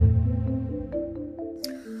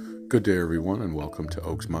Good day, everyone, and welcome to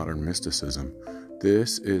Oak's Modern Mysticism.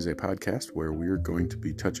 This is a podcast where we're going to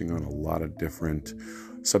be touching on a lot of different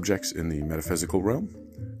subjects in the metaphysical realm,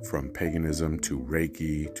 from paganism to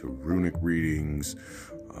Reiki to runic readings,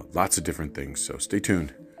 lots of different things. So stay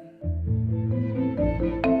tuned.